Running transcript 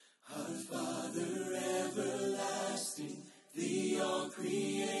Father everlasting, the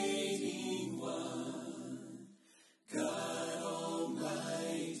all-creating one, God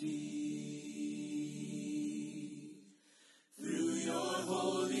Almighty. Through your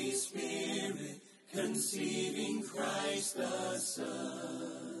Holy Spirit, conceiving Christ the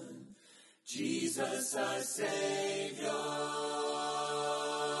Son, Jesus our Savior.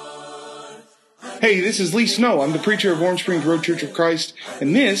 Hey, this is Lee Snow. I'm the preacher of Orange Springs Road Church of Christ,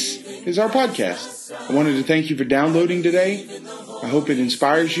 and this is our podcast. I wanted to thank you for downloading today. I hope it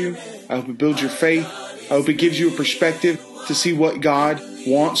inspires you. I hope it builds your faith. I hope it gives you a perspective to see what God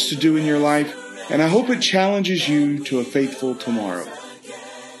wants to do in your life, and I hope it challenges you to a faithful tomorrow.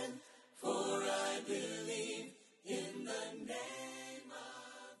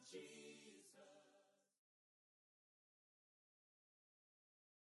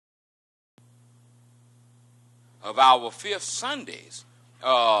 Of our fifth Sundays,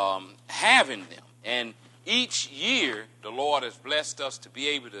 having them. And each year, the Lord has blessed us to be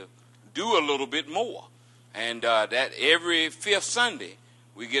able to do a little bit more. And that every fifth Sunday,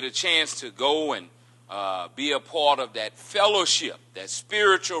 we get a chance to go and be a part of that fellowship, that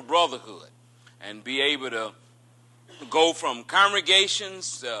spiritual brotherhood, and be able to go from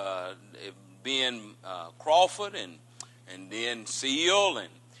congregations, being Crawford and then Seal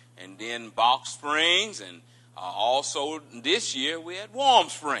and then Box Springs, and also this year we're at Warm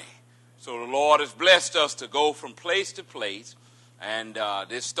Spring. So the Lord has blessed us to go from place to place. And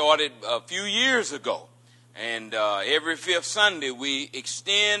this started a few years ago. And every fifth Sunday we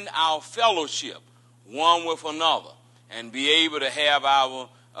extend our fellowship one with another and be able to have our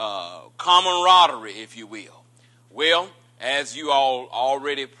camaraderie, if you will. Well, as you all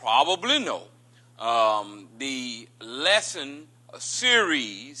already probably know, the lesson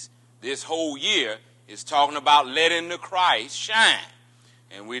series this whole year is talking about letting the Christ shine.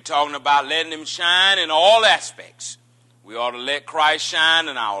 And we're talking about letting him shine in all aspects. We ought to let Christ shine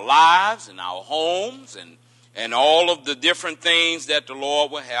in our lives, in our homes, and all of the different things that the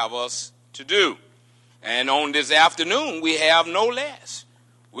Lord will have us to do. And on this afternoon, we have no less.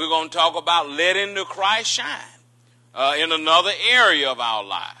 We're going to talk about letting the Christ shine in another area of our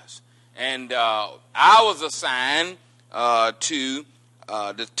lives. And I was assigned to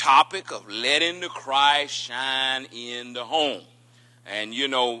the topic of letting the Christ shine in the home. And,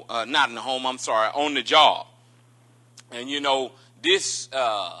 not in the home, on the job. And, this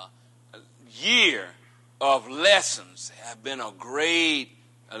year of lessons have been a great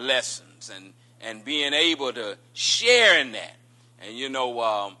lessons and being able to share in that. And,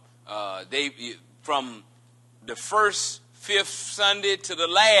 from the first fifth Sunday to the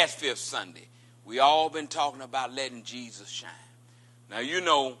last fifth Sunday, we all been talking about letting Jesus shine. Now,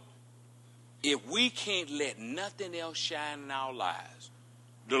 if we can't let nothing else shine in our lives,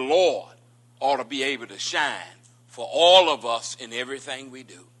 the Lord ought to be able to shine for all of us in everything we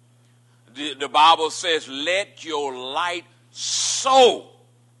do. The Bible says, let your light so,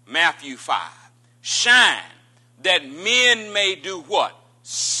 Matthew 5, shine that men may do what?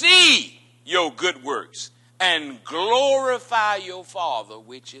 See your good works and glorify your Father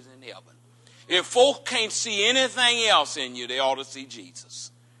which is in heaven. If folk can't see anything else in you, they ought to see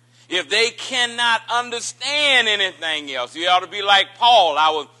Jesus. If they cannot understand anything else, you ought to be like Paul.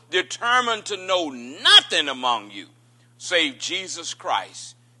 I was determined to know nothing among you save Jesus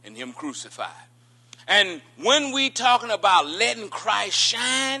Christ and him crucified. And when we talking about letting Christ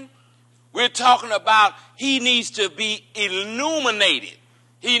shine, we're talking about he needs to be illuminated.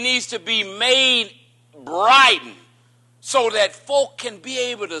 He needs to be made brightened so that folk can be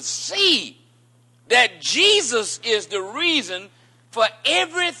able to see that Jesus is the reason for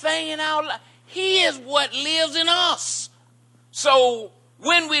everything in our life. He is what lives in us. So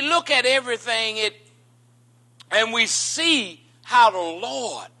when we look at everything and we see how the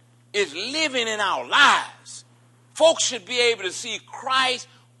Lord is living in our lives, folks should be able to see Christ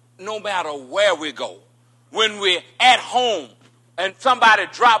no matter where we go. When we're at home and somebody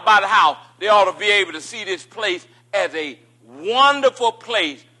drop by the house, they ought to be able to see this place as a wonderful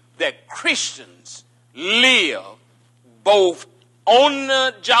place that Christians live, both on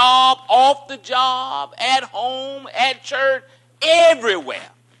the job, off the job, at home, at church, everywhere.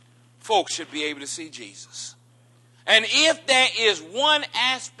 Folks should be able to see Jesus. And if there is one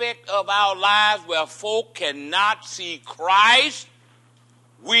aspect of our lives where folk cannot see Christ,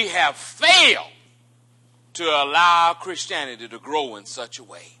 we have failed to allow Christianity to grow in such a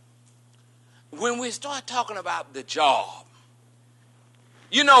way. When we start talking about the job,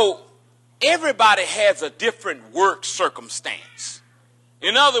 everybody has a different work circumstance.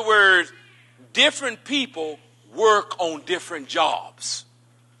 In other words, different people work on different jobs.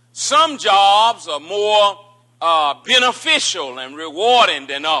 some jobs are more beneficial and rewarding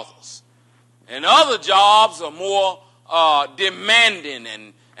than others. And other jobs are more demanding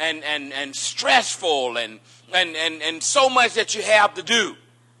and stressful and so much that you have to do.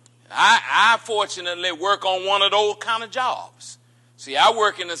 I fortunately work on one of those kind of jobs. See, I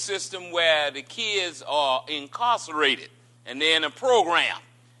work in a system where the kids are incarcerated and they're in a program.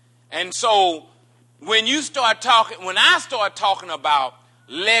 And so when I start talking about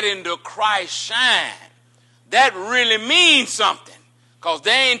letting the Christ shine, that really means something, because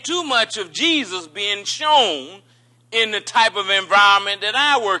there ain't too much of Jesus being shown in the type of environment that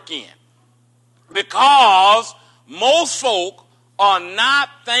I work in, because most folk are not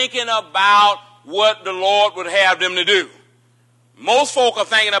thinking about what the Lord would have them to do. Most folk are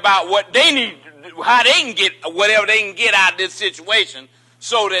thinking about what they need, how they can get whatever they can get out of this situation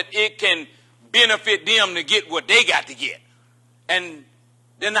so that it can benefit them to get what they got to get. And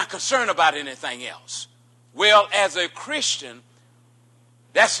they're not concerned about anything else. Well, as a Christian,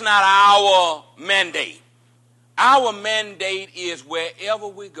 that's not our mandate. Our mandate is wherever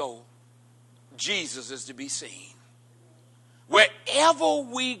we go, Jesus is to be seen. Wherever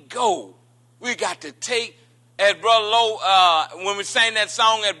we go, we got to take, as Brother Lowe, when we sang that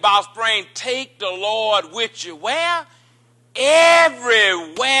song at Bow Spring, take the Lord with you. Where?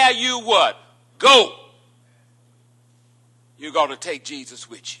 Everywhere you what? Go. You got to take Jesus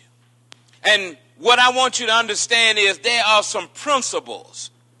with you. And what I want you to understand is there are some principles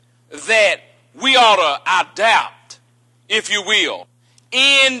that we ought to adopt, if you will,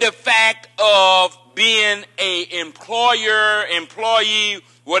 in the fact of being an employer, employee,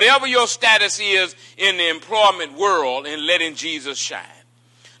 whatever your status is in the employment world, and letting Jesus shine.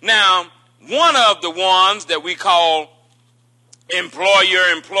 Now, one of the ones that we call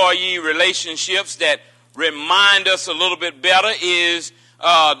employer-employee relationships that remind us a little bit better is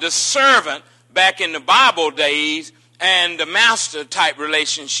the servant back in the Bible days and the master type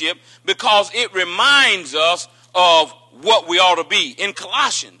relationship, because it reminds us of what we ought to be. In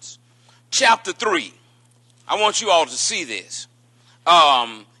Colossians chapter 3, I want you all to see this,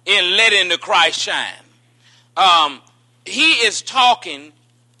 in letting the Christ shine. He is talking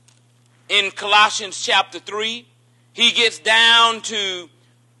in Colossians chapter 3. He gets down to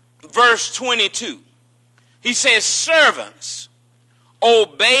verse 22. He says, servants,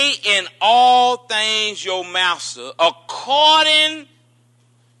 obey in all things your master according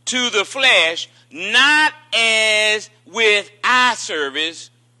to the flesh, not as with eye service,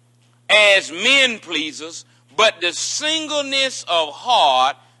 as men pleasers, but the singleness of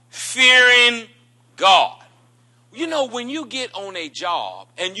heart, fearing God. You know, when you get on a job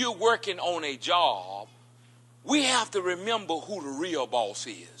and you're working on a job, we have to remember who the real boss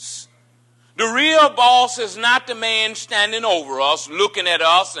is. The real boss is not the man standing over us, looking at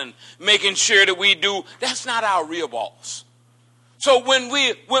us and making sure that we do. That's not our real boss. So when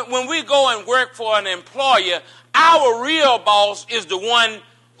we go and work for an employer, our real boss is the one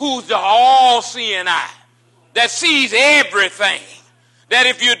who's the all-seeing eye, that sees everything. That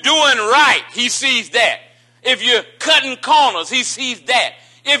if you're doing right, he sees that. If you're cutting corners, he sees that.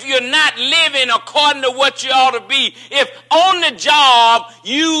 If you're not living according to what you ought to be, if on the job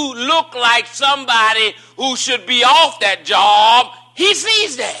you look like somebody who should be off that job, he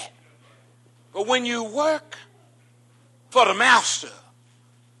sees that. But when you work for the master,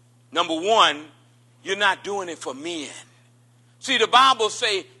 number one, you're not doing it for men. See, the Bible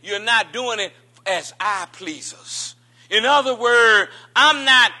says you're not doing it as eye pleasers. In other words, I'm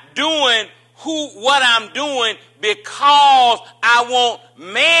not doing what I'm doing because I want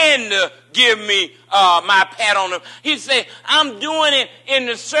man to give me my pat on the. He said, I'm doing it in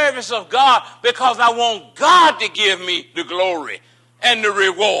the service of God because I want God to give me the glory and the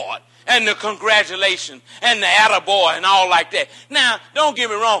reward and the congratulations and the attaboy and all like that. Now, don't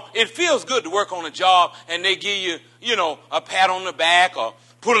get me wrong. It feels good to work on a job and they give you, a pat on the back or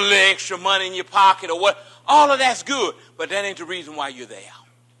put a little extra money in your pocket or what. All of that's good, but that ain't the reason why you're there.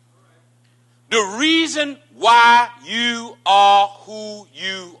 The reason why you are who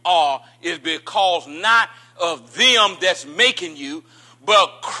you are is because not of them that's making you,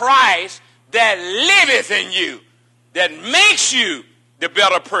 but Christ that liveth in you, that makes you the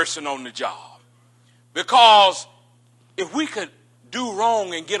better person on the job. Because if we could do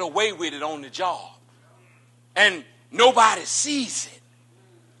wrong and get away with it on the job, and nobody sees it,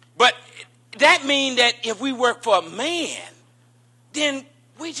 but that means that if we work for a man, then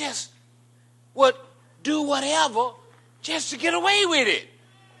we just would do whatever just to get away with it.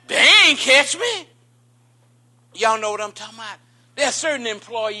 They ain't catch me. Y'all know what I'm talking about? There are certain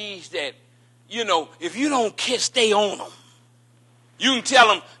employees that, if you don't stay on them, You can tell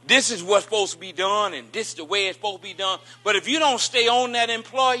them this is what's supposed to be done and this is the way it's supposed to be done. But if you don't stay on that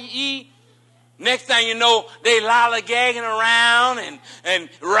employee, next thing you know, they lollygagging around and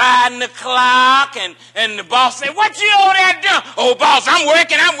riding the clock, and the boss say, what you over there doing? Oh, boss, I'm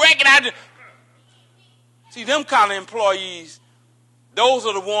working. See, them kind of employees, those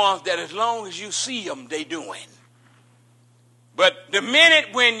are the ones that as long as you see them, they doing. But the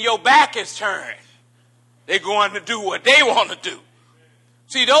minute when your back is turned, they're going to do what they want to do.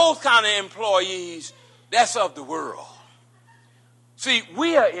 See, those kind of employees, that's of the world. See,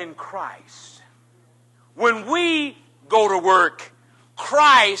 we are in Christ. When we go to work,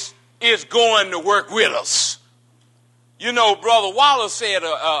 Christ is going to work with us. You know, Brother Wallace said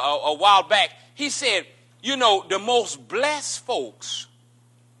a while back, he said, you know, the most blessed folks,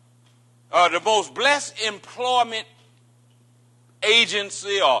 the most blessed employment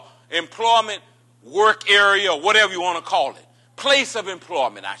agency or employment work area or whatever you want to call it, place of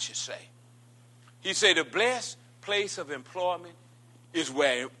employment, I should say. He said the blessed place of employment is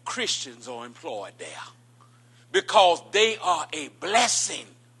where Christians are employed there, because they are a blessing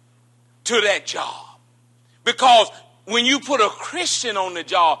to that job. Because when you put a Christian on the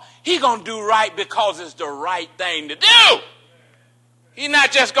job, he's going to do right because it's the right thing to do. He's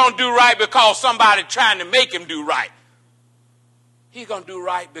not just going to do right because somebody trying to make him do right. He's going to do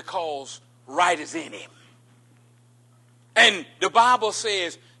right because right is in him. And the Bible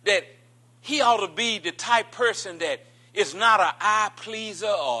says that he ought to be the type person that is not an eye pleaser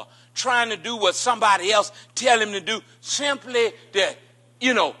or trying to do what somebody else tell him to do, simply that,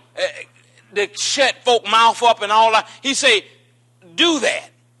 you know, to shut folk mouth up and all that. He say, do that.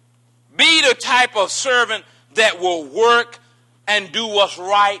 Be the type of servant that will work and do what's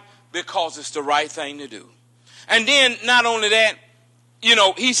right because it's the right thing to do. And then not only that, you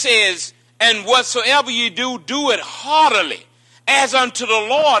know, he says, and whatsoever you do, do it heartily, as unto the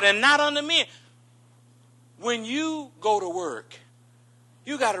Lord and not unto men. When you go to work,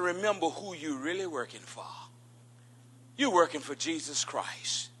 you got to remember who you're really working for. You're working for Jesus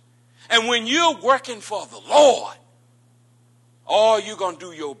Christ. And when you're working for the Lord, you're going to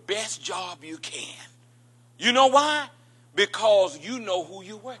do your best job you can. You know why? Because you know who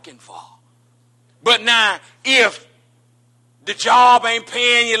you're working for. But now, if the job ain't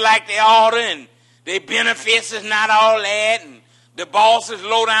paying you like they ought to, and their benefits is not all that, and the boss is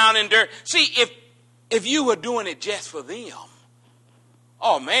low down in dirt. See, if you were doing it just for them,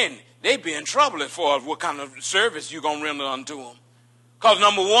 oh man, they'd be in trouble as far as what kind of service you're going to render unto them. Because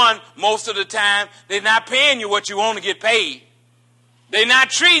number one, most of the time, they're not paying you what you want to get paid. They're not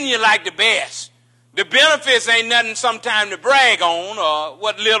treating you like the best. The benefits ain't nothing sometime to brag on, or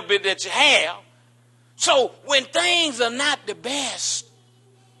what little bit that you have. So when things are not the best,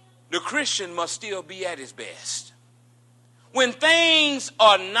 the Christian must still be at his best. When things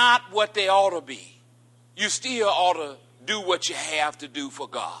are not what they ought to be, you still ought to do what you have to do for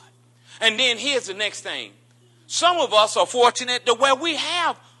God. And then here's the next thing. Some of us are fortunate to where we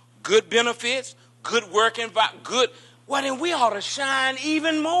have good benefits, good work environment, then we ought to shine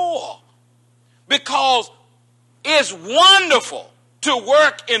even more. Because it's wonderful to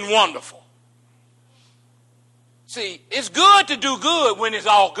work in wonderful. See, it's good to do good when it's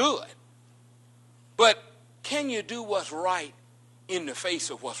all good. But can you do what's right in the face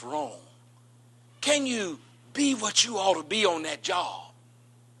of what's wrong? Can you be what you ought to be on that job,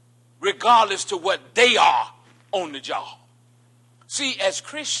 regardless to what they are on the job? See, as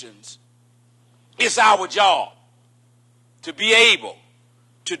Christians, it's our job to be able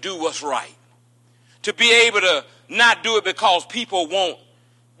to do what's right, to be able to not do it because people want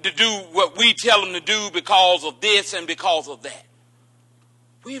to do what we tell them to do because of this and because of that.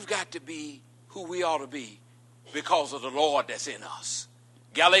 We've got to be who we ought to be because of the Lord that's in us.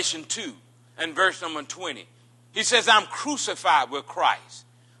 Galatians 2 and verse number 20. He says, I'm crucified with Christ,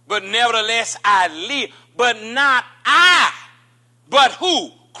 but nevertheless I live, but not I, but who?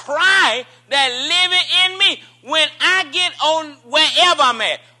 Christ that liveth in me. When I get on wherever I'm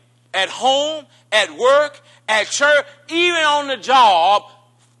at home, at work, at church, even on the job,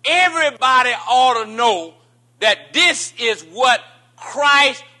 everybody ought to know that this is what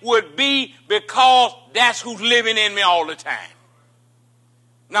Christ would be, because that's who's living in me all the time.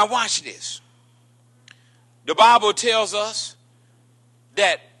 Now watch this. The Bible tells us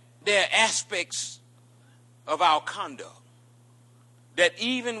that there are aspects of our conduct that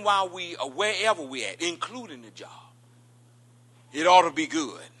even while we are wherever we're at, including the job, it ought to be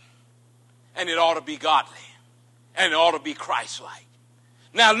good, and it ought to be godly, and it ought to be Christ-like.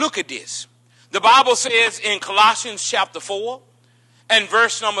 Now look at this. The Bible says in Colossians chapter 4 and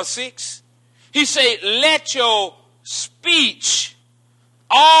verse number 6, he said, let your speech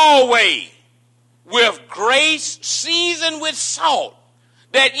always with grace seasoned with salt,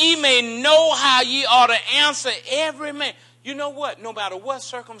 that ye may know how ye ought to answer every man. You know what? No matter what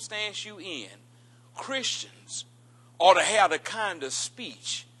circumstance you in, Christians ought to have the kind of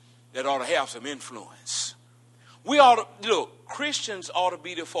speech that ought to have some influence. We ought to, look, Christians ought to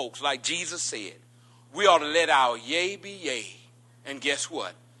be the folks, like Jesus said, we ought to let our yea be yea. And guess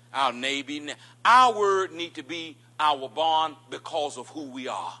what? Our nay be nay. Our word need to be our bond because of who we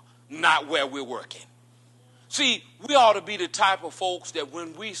are, not where we're working. See, we ought to be the type of folks that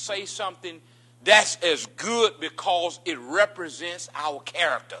when we say something, that's as good because it represents our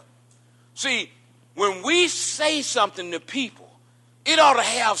character. See, when we say something to people, it ought to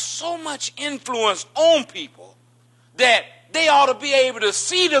have so much influence on people that they ought to be able to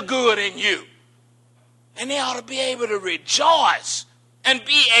see the good in you. And they ought to be able to rejoice and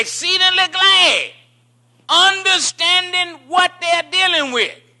be exceedingly glad, understanding what they're dealing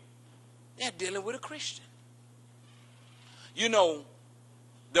with. They're dealing with a Christian. You know,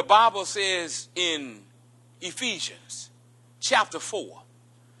 the Bible says in Ephesians chapter 4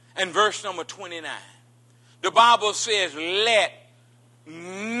 and verse number 29, the Bible says, let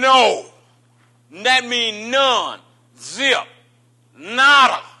no, that means none, zip,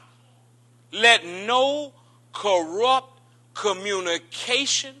 nada, let no corrupt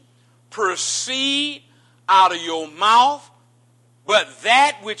communication proceed out of your mouth, but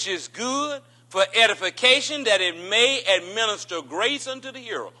that which is good for edification, that it may administer grace unto the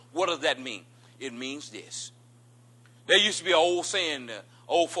hearer. What does that mean? It means this. There used to be an old saying that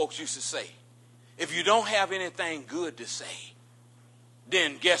old folks used to say, if you don't have anything good to say,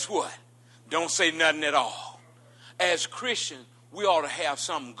 then guess what? Don't say nothing at all. As Christians, we ought to have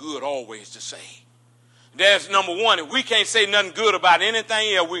something good always to say. That's number one. If we can't say nothing good about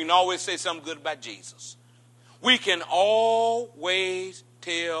anything else, we can always say something good about Jesus. We can always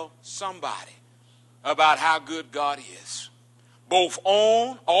tell somebody about how good God is. Both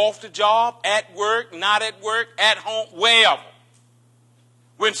on, off the job, at work, not at work, at home, wherever.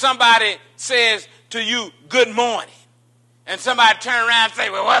 When somebody says to you, good morning, and somebody turn around and say,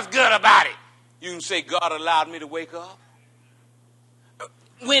 well, what's good about it? You can say, God allowed me to wake up.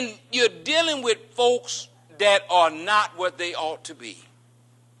 When you're dealing with folks that are not what they ought to be,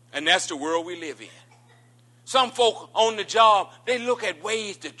 and that's the world we live in. Some folk on the job, they look at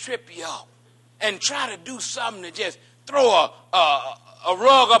ways to trip you up and try to do something to just throw a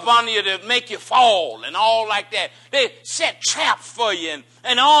rug up on you to make you fall and all like that. They set traps for you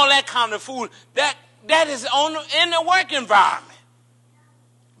and all that kind of food. That is in the work environment.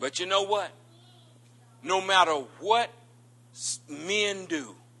 But you know what? No matter what men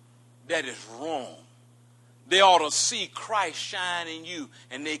do that is wrong, they ought to see Christ shine in you,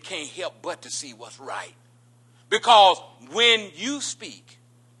 and they can't help but to see what's right. Because when you speak,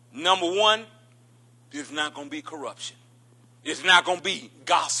 number one, there's not going to be corruption. It's not going to be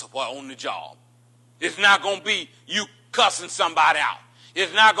gossip on the job. It's not going to be you cussing somebody out.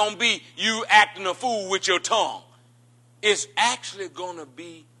 It's not going to be you acting a fool with your tongue. It's actually going to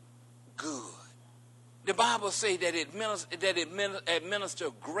be good. The Bible says that it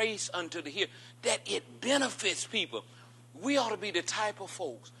administers grace unto the hearer, that it benefits people. We ought to be the type of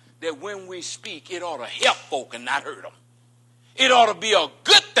folks that when we speak, it ought to help folk and not hurt them. It ought to be a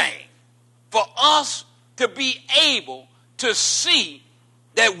good thing for us to be able to see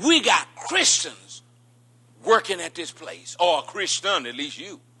that we got Christians working at this place, or a Christian, at least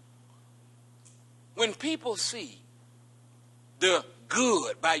you. When people see the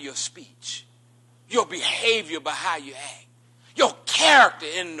good by your speech, your behavior by how you act, your character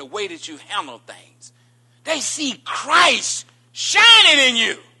in the way that you handle things, they see Christ shining in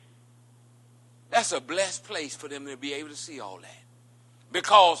you. That's a blessed place for them to be able to see all that.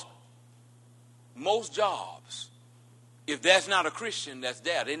 Because most jobs, if there's not a Christian that's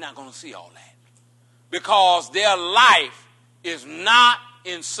there, they're not going to see all that. Because their life is not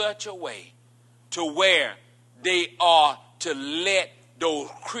in such a way to where they are to let those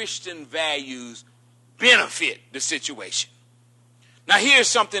Christian values benefit the situation. Now here's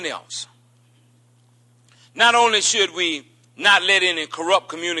something else. Not only should we not let any corrupt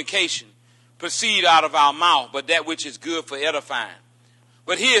communication proceed out of our mouth, but that which is good for edifying.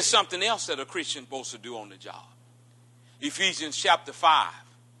 But here's something else that a Christian is supposed to do on the job. Ephesians chapter 5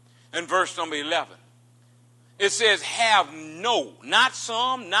 and verse number 11. It says, have no, not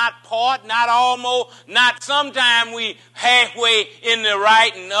some, not part, not almost, not sometime we halfway in the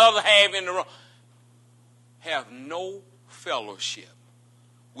right and the other half in the wrong. Have no fellowship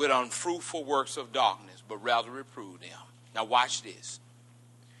with unfruitful works of darkness, but rather reprove them. Now watch this.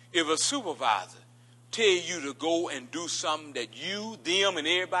 If a supervisor tell you to go and do something that you, them, and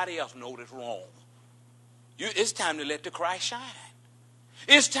everybody else know that's wrong. It's time to let the Christ shine.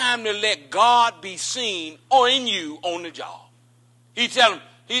 It's time to let God be seen or in you on the job. He tell him,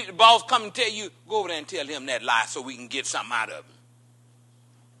 the boss come and tell you, go over there and tell him that lie so we can get something out of him.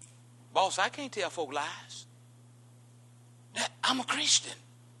 Boss, I can't tell folk lies. I'm a Christian.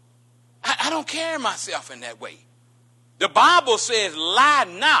 I don't carry myself in that way. The Bible says, lie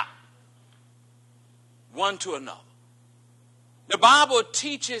not one to another. The Bible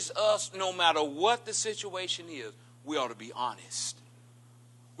teaches us no matter what the situation is, we ought to be honest.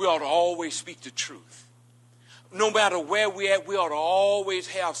 We ought to always speak the truth. No matter where we're at, we ought to always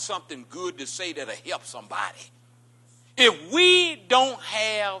have something good to say that'll help somebody. If we don't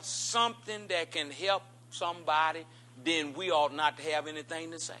have something that can help somebody, then we ought not to have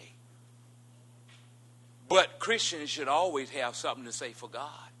anything to say. But Christians should always have something to say for God.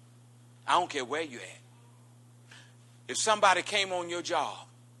 I don't care where you're at. If somebody came on your job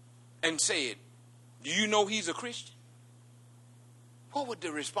and said, do you know he's a Christian? What would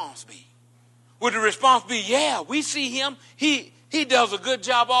the response be? Would the response be, yeah, we see him. He does a good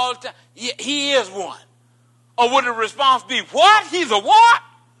job all the time. He is one. Or would the response be, what? He's a what?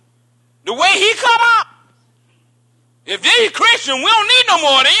 The way he come up? If they're Christian, we don't need no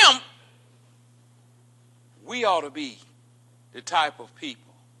more of them. We ought to be the type of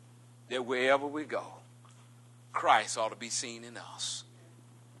people that wherever we go, Christ ought to be seen in us.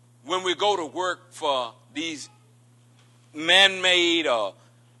 When we go to work for these man-made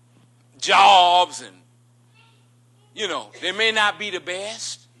jobs, and they may not be the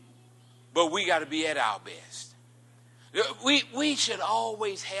best, but we got to be at our best. We should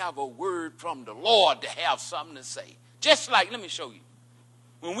always have a word from the Lord to have something to say. Just like, let me show you.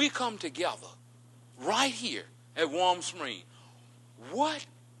 When we come together right here at Warm Spring, what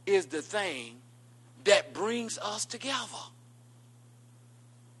is the thing that brings us together?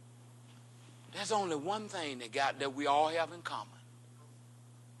 There's only one thing that we all have in common.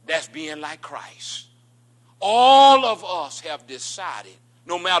 That's being like Christ. All of us have decided,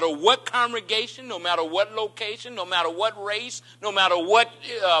 no matter what congregation, no matter what location, no matter what race, no matter what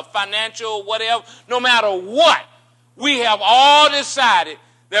financial, whatever, no matter what, we have all decided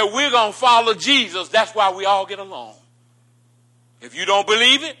that we're going to follow Jesus. That's why we all get along. If you don't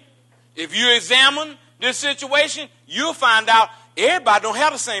believe it, if you examine this situation, you'll find out everybody don't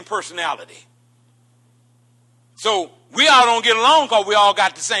have the same personality. So we all don't get along because we all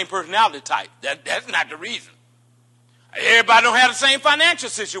got the same personality type. That's not the reason. Everybody don't have the same financial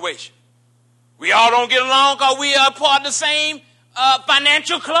situation. We all don't get along because we are part of the same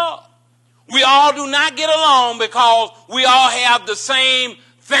financial club. We all do not get along because we all have the same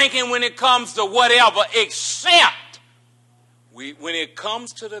thinking when it comes to whatever, except when it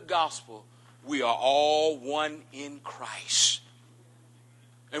comes to the gospel, we are all one in Christ.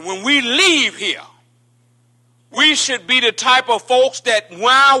 And when we leave here, we should be the type of folks that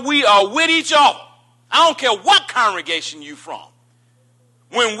while we are with each other, I don't care what congregation you're from,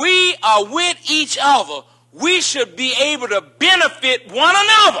 when we are with each other, we should be able to benefit one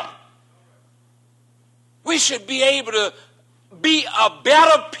another. We should be able to be a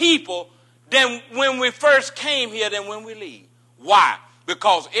better people than when we first came here than when we leave. Why?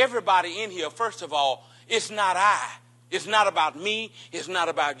 Because everybody in here, first of all, it's not I. It's not about me. It's not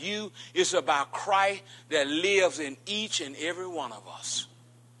about you. It's about Christ that lives in each and every one of us.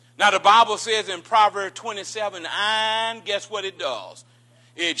 Now, the Bible says in Proverbs 27, iron, guess what it does?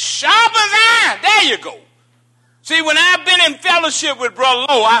 It sharpens iron. There you go. See, when I've been in fellowship with Brother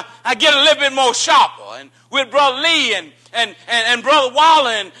Lowe, I get a little bit more sharper. And with Brother Lee and Brother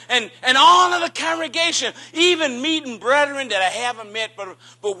Waller and all of the congregation, even meeting brethren that I haven't met,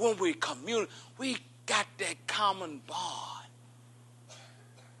 but when we commune, we got that common bond.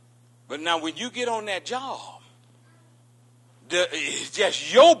 But now when you get on that job, it's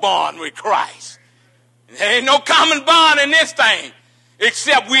just your bond with Christ. There ain't no common bond in this thing,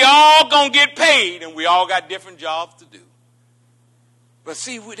 except we all gonna get paid and we all got different jobs to do. But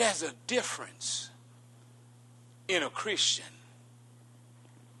see, there's a difference in a Christian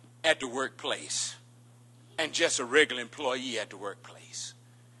at the workplace and just a regular employee at the workplace.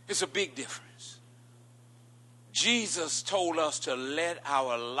 It's a big difference. Jesus told us to let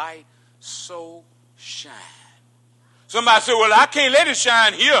our light so shine. Somebody said, well, I can't let it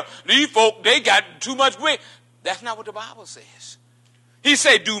shine here. These folk, they got too much weight. That's not what the Bible says. He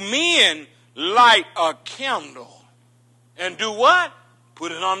said, do men light a candle and do what?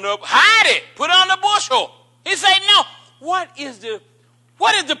 Put it on hide it. Put it on the bushel. He said, no. What is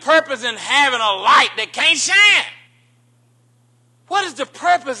the purpose in having a light that can't shine? What is the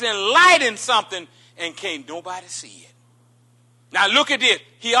purpose in lighting something and can't nobody see it. Now look at this.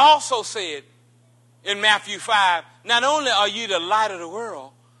 He also said in Matthew 5, not only are you the light of the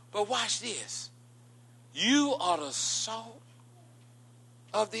world, but watch this. You are the salt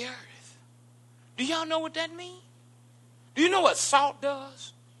of the earth. Do y'all know what that means? Do you know what salt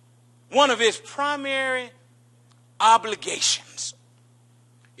does? One of its primary obligations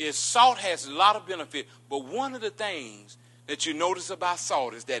is salt has a lot of benefit, but one of the things that you notice about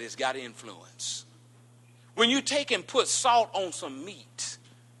salt is that it's got influence. When you take and put salt on some meat,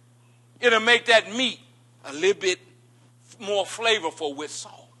 it'll make that meat a little bit more flavorful with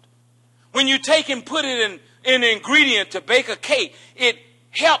salt. When you take and put it in an ingredient to bake a cake, it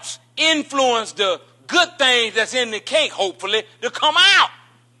helps influence the good things that's in the cake, hopefully, to come out.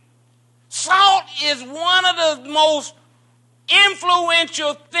 Salt is one of the most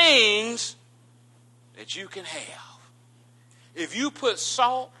influential things that you can have. If you put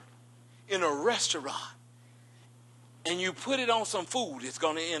salt in a restaurant and you put it on some food, it's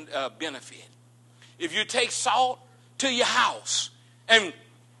going to benefit. If you take salt to your house and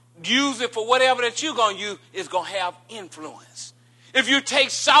use it for whatever that you're going to use, it's going to have influence. If you take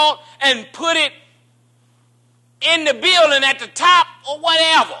salt and put it in the building at the top or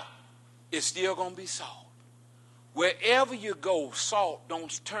whatever, it's still going to be salt. Wherever you go, salt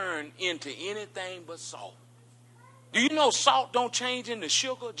don't turn into anything but salt. Do you know salt don't change into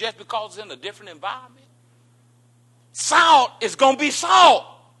sugar just because it's in a different environment? Salt is going to be salt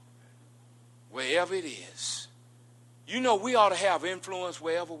wherever it is. You know we ought to have influence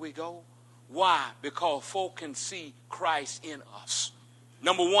wherever we go. Why? Because folk can see Christ in us.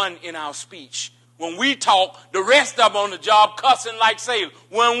 Number one, in our speech. When we talk, the rest of them on the job cussing like sailors.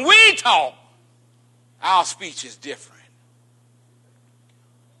 When we talk, our speech is different.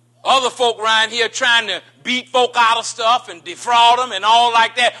 Other folk around here trying to beat folk out of stuff and defraud them and all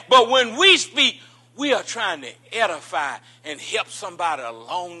like that. But when we speak, we are trying to edify and help somebody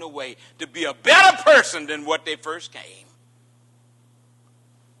along the way to be a better person than what they first came.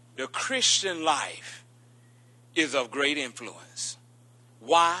 The Christian life is of great influence.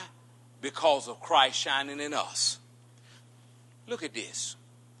 Why? Because of Christ shining in us. Look at this.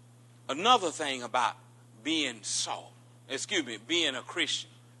 Another thing about being being a Christian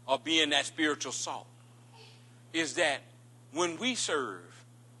or being that spiritual salt is that when we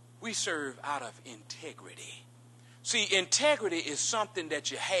serve out of integrity. See, integrity is something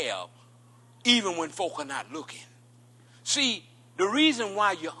that you have even when folk are not looking. See, the reason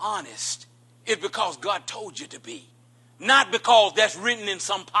why you're honest is because God told you to be. Not because that's written in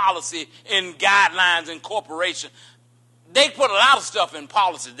some policy and guidelines and corporation. They put a lot of stuff in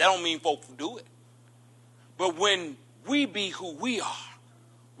policies. That don't mean folks do it. But when we be who we are,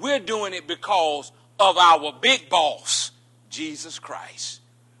 we're doing it because of our big boss, Jesus Christ.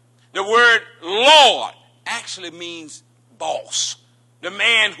 The word Lord actually means boss, the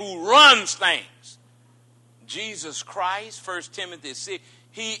man who runs things. Jesus Christ, 1 Timothy 6,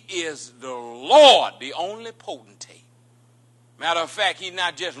 he is the Lord, the only potentate. Matter of fact, he's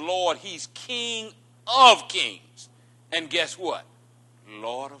not just Lord, he's King of kings. And guess what?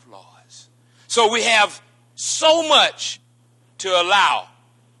 Lord of lords. So we have so much to allow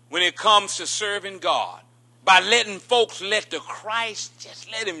when it comes to serving God by letting folks let the Christ,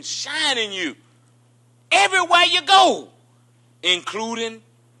 just let him shine in you everywhere you go, including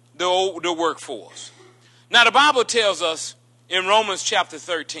the workforce. Now the Bible tells us in Romans chapter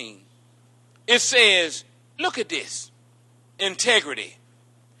 13, it says, look at this. Integrity.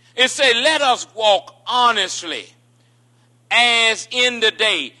 It says, let us walk honestly as in the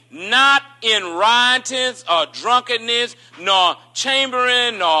day, not in riotings or drunkenness, nor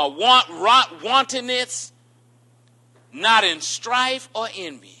chambering, nor wantonness, not in strife or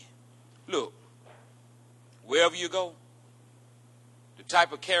envy. Look, wherever you go, the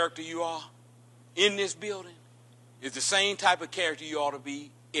type of character you are in this building is the same type of character you ought to be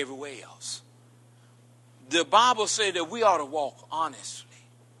everywhere else. The Bible says that we ought to walk honestly.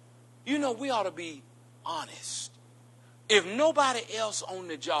 You know, we ought to be honest. If nobody else on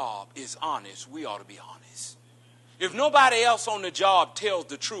the job is honest, we ought to be honest. If nobody else on the job tells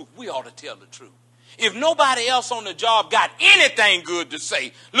the truth, we ought to tell the truth. If nobody else on the job got anything good to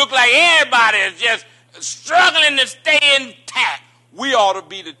say, look like everybody is just struggling to stay intact, we ought to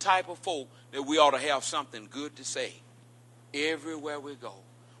be the type of folk that we ought to have something good to say everywhere we go.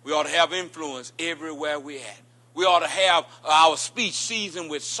 We ought to have influence everywhere we're at. We ought to have our speech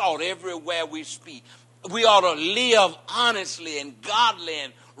seasoned with salt everywhere we speak. We ought to live honestly and godly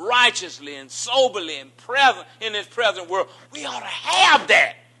and righteously and soberly and present in this present world. We ought to have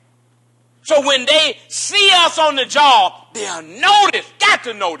that. So when they see us on the job, they'll notice, got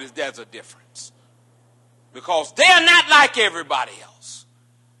to notice there's a difference. because they are not like everybody else.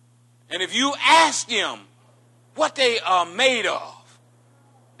 And if you ask them what they are made of,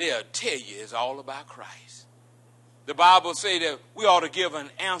 they'll tell you it's all about Christ. The Bible says that we ought to give an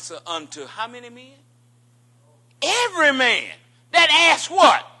answer unto how many men? Every man that asks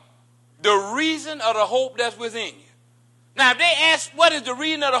what? The reason of the hope that's within you. Now, if they ask what is the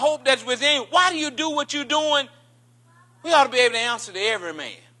reason of the hope that's within you, why do you do what you're doing? We ought to be able to answer to every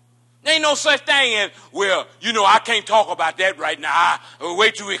man. There ain't no such thing as, well, you know, I can't talk about that right now. I'll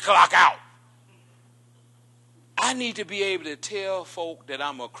wait till we clock out. I need to be able to tell folk that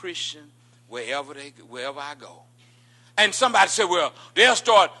I'm a Christian wherever I go. And somebody said, well, they'll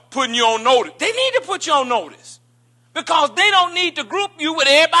start putting you on notice. They need to put you on notice because they don't need to group you with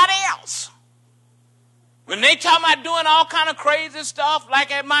everybody else. When they talk about doing all kind of crazy stuff,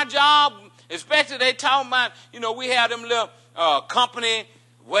 like at my job, especially they talk about, you know, we have them little company,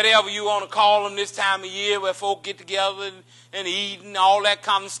 whatever you want to call them this time of year, where folk get together and eat and all that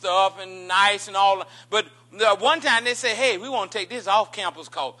kind of stuff and nice and all that. But one time they say, hey, we want to take this off campus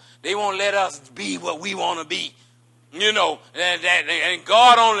because they won't let us be what we want to be. You know, and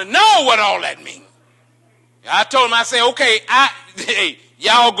God only knows what all that means. I told him, I said, okay, hey,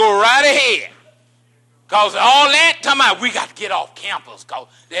 y'all go right ahead. Because all that, talking about we got to get off campus because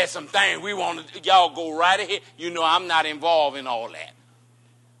there's some things we want to, y'all go right ahead. You know, I'm not involved in all that.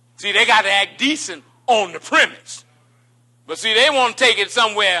 See, they got to act decent on the premise. But see, they want to take it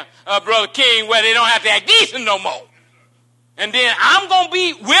somewhere, Brother King, where they don't have to act decent no more. And then I'm going to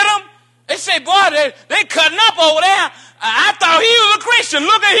be with them. They say, boy, they cutting up over there. I thought he was a Christian.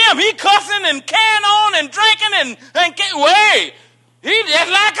 Look at him. He cussing and carrying on and drinking and wait, he just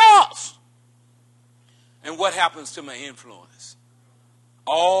like us. And what happens to my influence?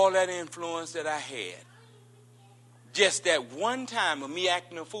 All that influence that I had, just that one time of me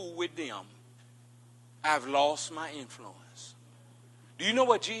acting a fool with them, I've lost my influence. Do you know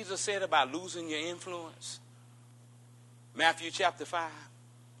what Jesus said about losing your influence? Matthew chapter 5.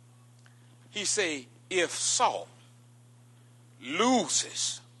 He said, if salt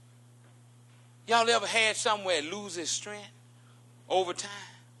loses, y'all ever had somewhere it loses strength over time?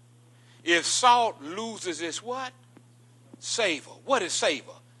 If salt loses its what? Savor. What is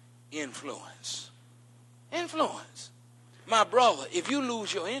savor? Influence. Influence. My brother, if you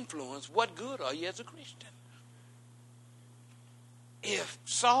lose your influence, what good are you as a Christian? If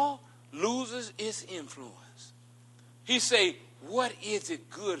salt loses its influence, he say, what is it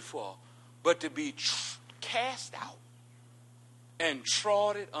good for but to be cast out and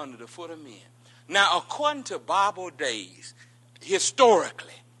trodden under the foot of men? Now, according to Bible days,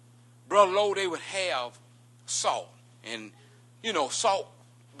 historically, Brother Lowe, they would have salt. And, you know, salt,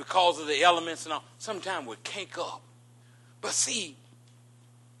 because of the elements and all, sometimes would cake up. But see,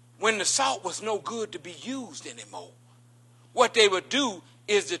 when the salt was no good to be used anymore, what they would do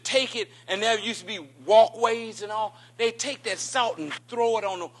is to take it, and there used to be walkways and all, they take that salt and throw it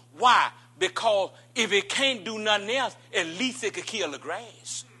on them. Why? Because if it can't do nothing else, at least it could kill the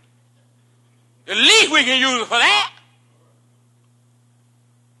grass. At least we can use it for that.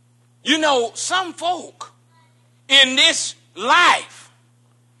 You know, some folk in this life,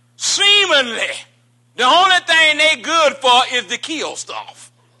 seemingly, the only thing they good for is to kill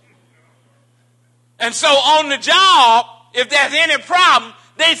stuff. And so on the job, if there's any problem,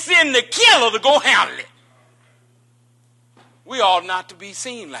 they send the killer to go handle it. We ought not to be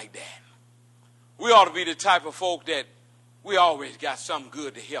seen like that. We ought to be the type of folk that we always got something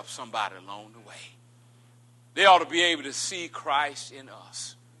good to help somebody along the way. They ought to be able to see Christ in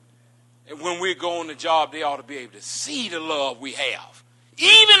us. And when we go on the job, they ought to be able to see the love we have,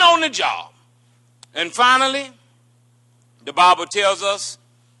 even on the job. And finally, the Bible tells us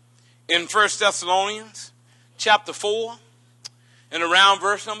in 1 Thessalonians chapter 4 and around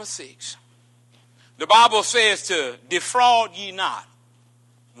verse number 6, the Bible says to defraud ye not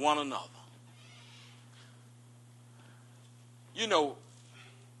one another. You know,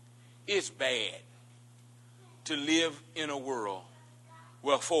 it's bad to live in a world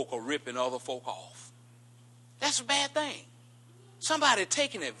where folk are ripping other folk off. That's a bad thing. Somebody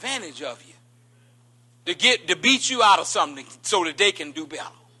taking advantage of you to beat you out of something so that they can do better.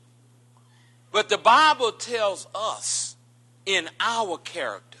 But the Bible tells us in our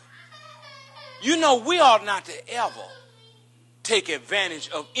character, you know, we ought not to ever take advantage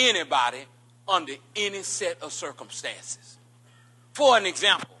of anybody under any set of circumstances. For an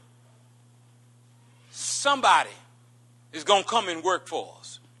example, somebody is going to come and work for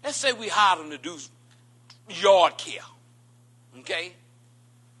us. Let's say we hire them to do yard care, okay?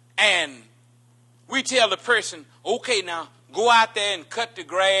 And we tell the person, okay, now go out there and cut the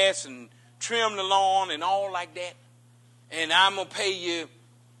grass and trim the lawn and all like that. And I'm going to pay you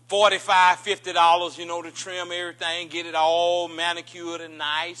 $45, $50, to trim everything, get it all manicured and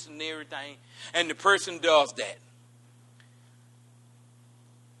nice and everything. And the person does that.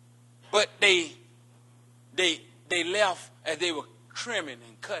 But they left as they were trimming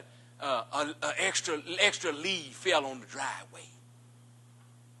and cut, an extra leaf fell on the driveway.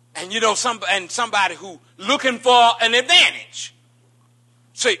 And somebody who looking for an advantage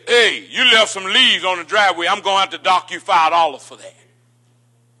say, hey, you left some leaves on the driveway. I'm going to have to dock you $5 for that.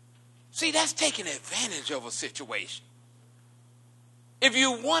 See, that's taking advantage of a situation. If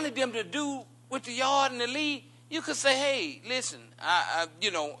you wanted them to do with the yard and the leaf, you could say, hey, listen,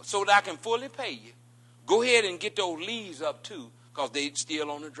 so that I can fully pay you. Go ahead and get those leaves up too, because they're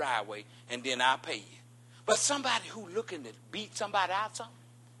still on the driveway, and then I'll pay you. But somebody who looking to beat somebody out something,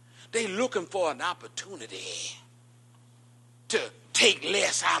 they looking for an opportunity to take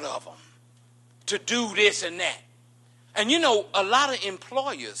less out of them, to do this and that. And a lot of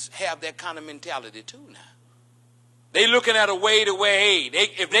employers have that kind of mentality too now. They looking at a way to where, hey,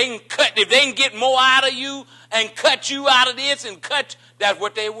 if they can get more out of you and cut you out of this and that's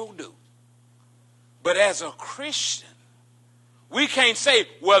what they will do. But as a Christian, we can't say,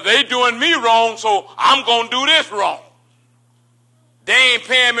 well, they doing me wrong, so I'm going to do this wrong. They ain't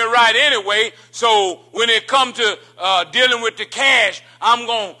paying me right anyway, so when it comes to dealing with the cash, I'm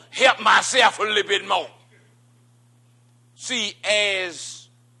going to help myself a little bit more. See, as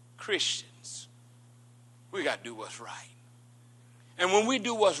Christians, we got to do what's right. And when we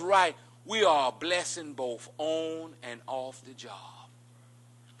do what's right, we are a blessing both on and off the job.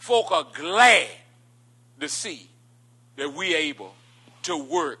 Folk are glad to see that we're able to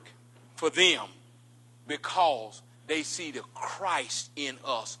work for them because they see the Christ in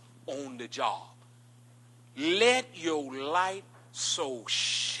us on the job. Let your light so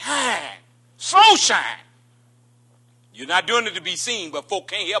shine. You're not doing it to be seen, but folk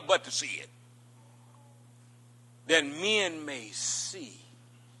can't help but to see it. That men may see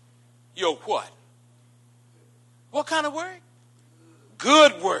your what? What kind of work?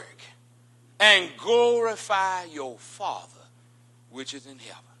 Good work. And glorify your Father which is in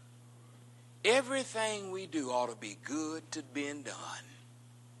heaven. Everything we do ought to be good to being done.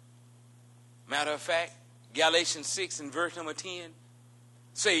 Matter of fact, Galatians 6 and verse number 10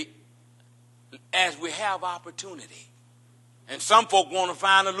 say, as we have opportunity. And some folk want to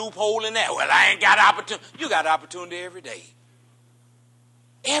find a loophole in that. Well, I ain't got opportunity. You got opportunity every day.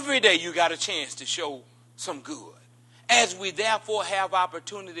 Every day you got a chance to show some good. As we therefore have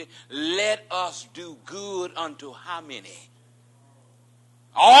opportunity, let us do good unto how many?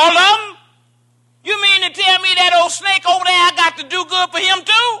 All of them? You mean to tell me that old snake over there, I got to do good for him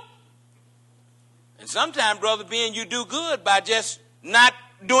too? And sometimes, Brother Ben, you do good by just not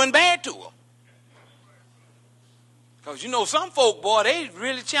doing bad to him. Because some folk, boy, they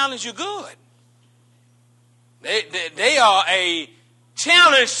really challenge you good. They are a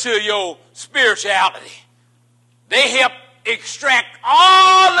challenge to your spirituality. They help extract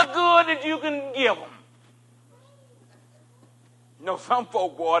all the good that you can give them. Some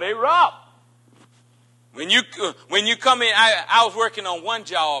folk, boy, they rough. When you come in, I was working on one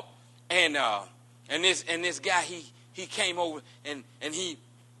job, and this guy he came over and he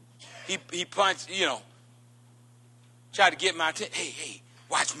punched, tried to get my attention. Hey,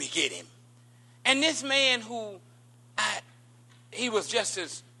 watch me get him. And this man he was just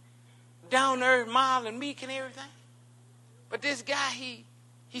as down there, mild and meek and everything. But this guy,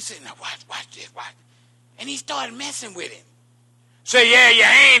 he said, now watch this. And he started messing with him. Say, yeah, you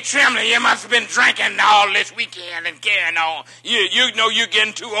ain't trembling. You must have been drinking all this weekend and carrying on. You know you're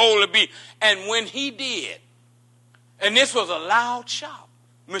getting too old to be. And when he did, and this was a loud shop,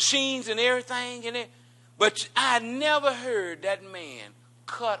 machines and everything in it, but I never heard that man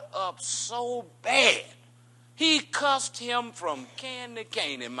cut up so bad. He cussed him from can to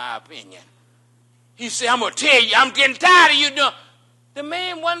cane, in my opinion. He said, I'm going to tell you, I'm getting tired of you doing. The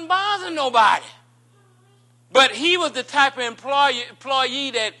man wasn't bothering nobody. But he was the type of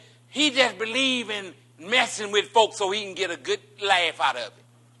employee that he just believed in messing with folks so he can get a good laugh out of it.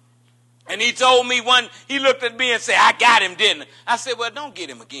 And he told me he looked at me and said, I got him, didn't I? I said, well, don't get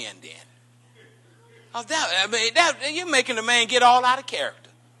him again then. You're making the man get all out of character.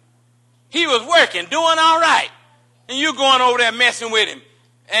 He was working, doing all right. And you going over there messing with him.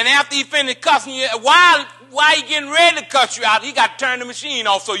 And after he finished cussing you, while he getting ready to cuss you out, he got to turn the machine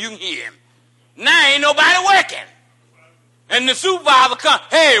off so you can hear him. Now ain't nobody working. And the supervisor comes,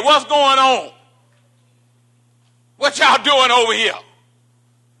 hey, what's going on? What y'all doing over here?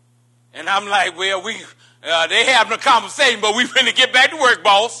 And I'm like, well, they having a conversation, but we finna get back to work,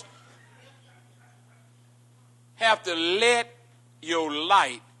 boss. have to let your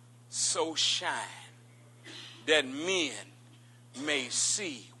light so shine that men may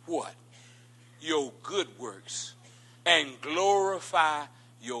see what? Your good works and glorify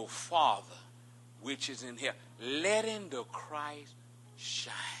your Father which is in heaven. Letting the Christ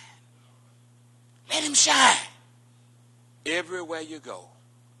shine. Let him shine everywhere you go.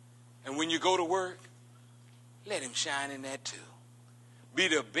 And when you go to work, let him shine in that too. Be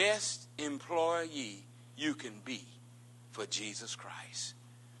the best employee you can be for Jesus Christ.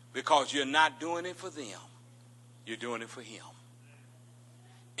 Because you're not doing it for them. You're doing it for him.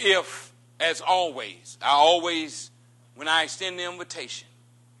 If, as always, when I extend the invitation,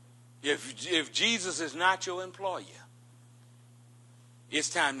 if Jesus is not your employer, it's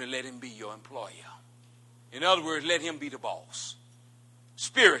time to let him be your employer. In other words, let him be the boss.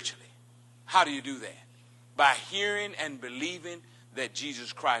 Spiritually, how do you do that? By hearing and believing that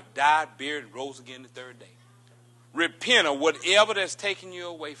Jesus Christ died, buried, and rose again the third day. Repent of whatever that's taking you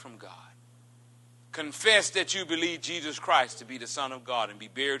away from God. Confess that you believe Jesus Christ to be the Son of God and be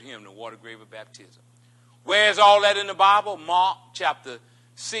buried him in the water grave of baptism. Where's all that in the Bible? Mark chapter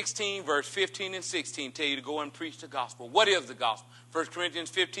 16, verse 15 and 16 tell you to go and preach the gospel. What is the gospel? 1 Corinthians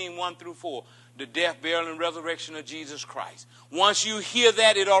 15, 1 through 4. The death, burial, and resurrection of Jesus Christ. Once you hear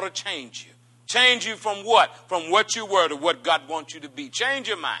that, it ought to change you. Change you from what? From what you were to what God wants you to be. Change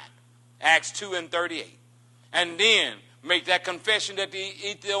your mind. Acts 2 and 38. And then make that confession that the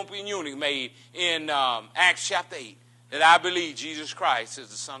Ethiopian eunuch made in Acts chapter 8. That I believe Jesus Christ is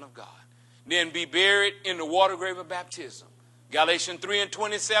the Son of God. Then be buried in the water grave of baptism. Galatians 3 and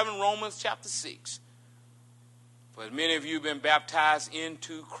 27, Romans chapter 6. For as many of you have been baptized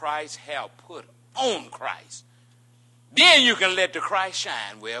into Christ, have put on Christ. Then you can let the Christ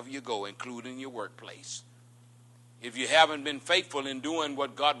shine wherever you go, including your workplace. If you haven't been faithful in doing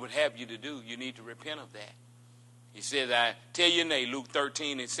what God would have you to do, you need to repent of that. He says, I tell you nay, Luke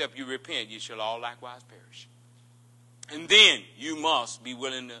 13, except you repent, you shall all likewise perish. And then you must be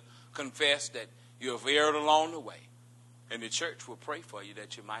willing to confess that you have erred along the way. And the church will pray for you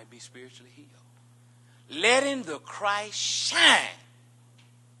that you might be spiritually healed. Letting the Christ shine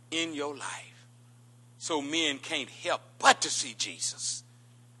in your life so men can't help but to see Jesus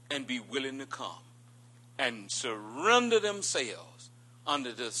and be willing to come and surrender themselves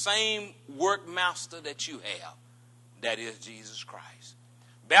under the same workmaster that you have, that is Jesus Christ.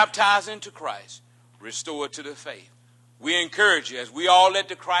 Baptized into Christ, restored to the faith. We encourage you, as we all let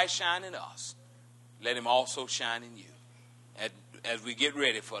the Christ shine in us, let him also shine in you as we get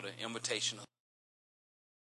ready for the invitation of